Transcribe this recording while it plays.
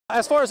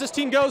As far as this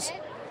team goes,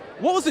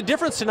 what was the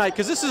difference tonight?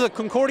 Because this is a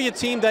Concordia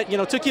team that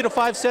took you to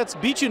 5 sets,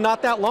 beat you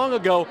not that long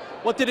ago.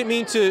 What did it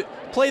mean to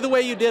play the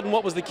way you did, and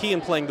what was the key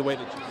in playing the way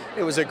that you did?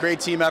 It was a great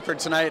team effort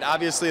tonight.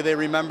 Obviously, they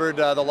remembered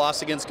the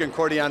loss against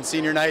Concordia on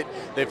senior night.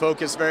 They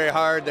focused very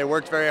hard. They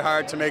worked very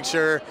hard to make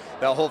sure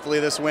that hopefully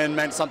this win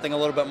meant something a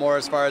little bit more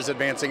as far as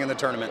advancing in the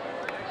tournament.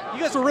 You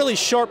guys were really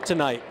sharp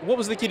tonight. What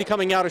was the key to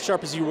coming out as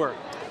sharp as you were?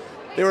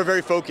 They were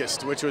very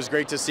focused, which was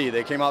great to see.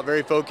 They came out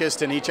very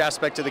focused in each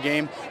aspect of the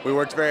game. We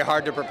worked very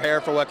hard to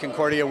prepare for what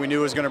Concordia we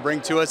knew was going to bring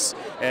to us,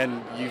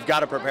 and you've got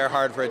to prepare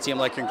hard for a team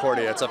like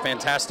Concordia. It's a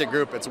fantastic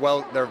group.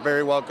 They're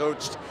very well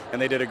coached,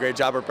 and they did a great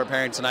job of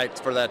preparing tonight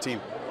for that team.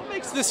 What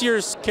makes this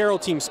year's Carroll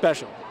team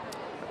special?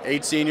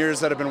 8 seniors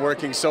that have been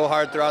working so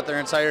hard throughout their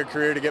entire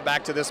career to get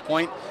back to this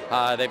point.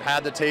 They've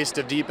had the taste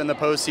of deep in the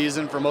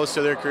postseason for most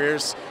of their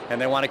careers, and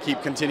they want to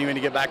keep continuing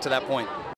to get back to that point.